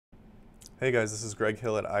Hey guys, this is Greg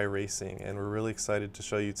Hill at iRacing, and we're really excited to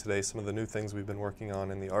show you today some of the new things we've been working on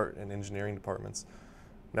in the art and engineering departments.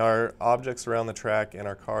 Now, our objects around the track and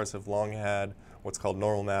our cars have long had what's called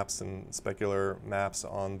normal maps and specular maps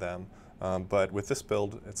on them, but with this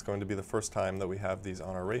build, it's going to be the first time that we have these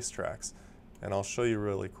on our racetracks. And I'll show you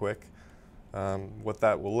really quick what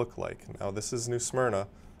that will look like. Now, this is New Smyrna.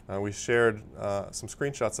 We shared some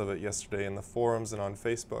screenshots of it yesterday in the forums and on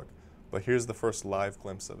Facebook, but here's the first live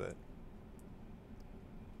glimpse of it.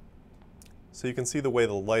 So you can see the way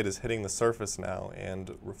the light is hitting the surface now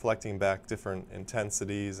and reflecting back different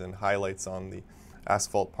intensities and highlights on the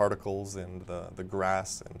asphalt particles and the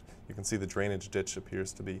grass, and you can see the drainage ditch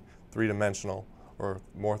appears to be three-dimensional, or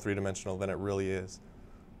more three-dimensional than it really is.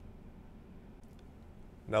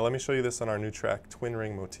 Now let me show you this on our new track, Twin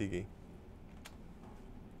Ring Motegi.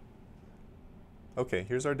 Okay,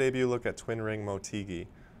 here's our debut look at Twin Ring Motegi.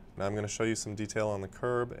 Now I'm going to show you some detail on the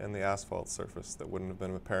curb and the asphalt surface that wouldn't have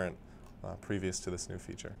been apparent previous to this new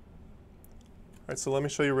feature. Alright, so let me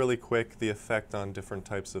show you really quick the effect on different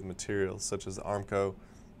types of materials such as Armco,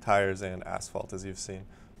 tires, and asphalt, as you've seen.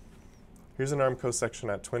 Here's an Armco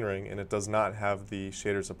section at Twin Ring, and it does not have the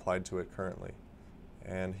shaders applied to it currently.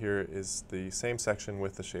 And here is the same section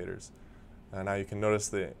with the shaders. Now you can notice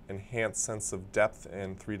the enhanced sense of depth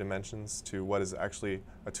in 3 dimensions to what is actually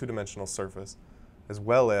a 2-dimensional surface, as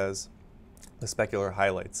well as the specular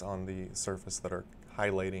highlights on the surface that are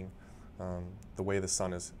highlighting the way the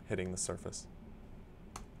sun is hitting the surface.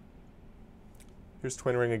 Here's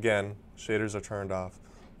Twin Ring again. Shaders are turned off.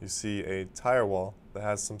 You see a tire wall that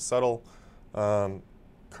has some subtle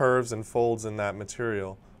curves and folds in that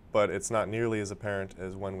material, but it's not nearly as apparent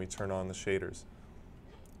as when we turn on the shaders.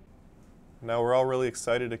 Now we're all really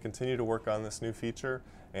excited to continue to work on this new feature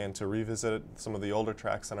and to revisit some of the older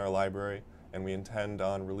tracks in our library, and we intend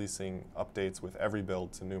on releasing updates with every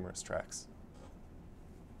build to numerous tracks.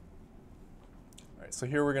 So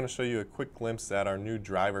here we're going to show you a quick glimpse at our new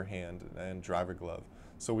driver hand and driver glove.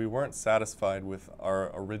 So we weren't satisfied with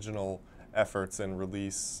our original efforts and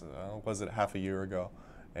release, was it half a year ago,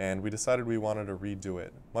 and we decided we wanted to redo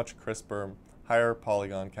it. Much crisper, higher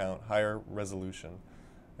polygon count, higher resolution.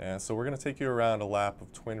 And so we're going to take you around a lap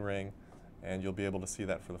of Twin Ring, and you'll be able to see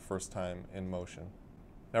that for the first time in motion.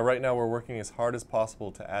 Now right now we're working as hard as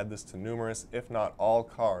possible to add this to numerous, if not all,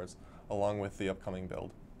 cars along with the upcoming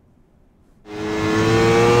build.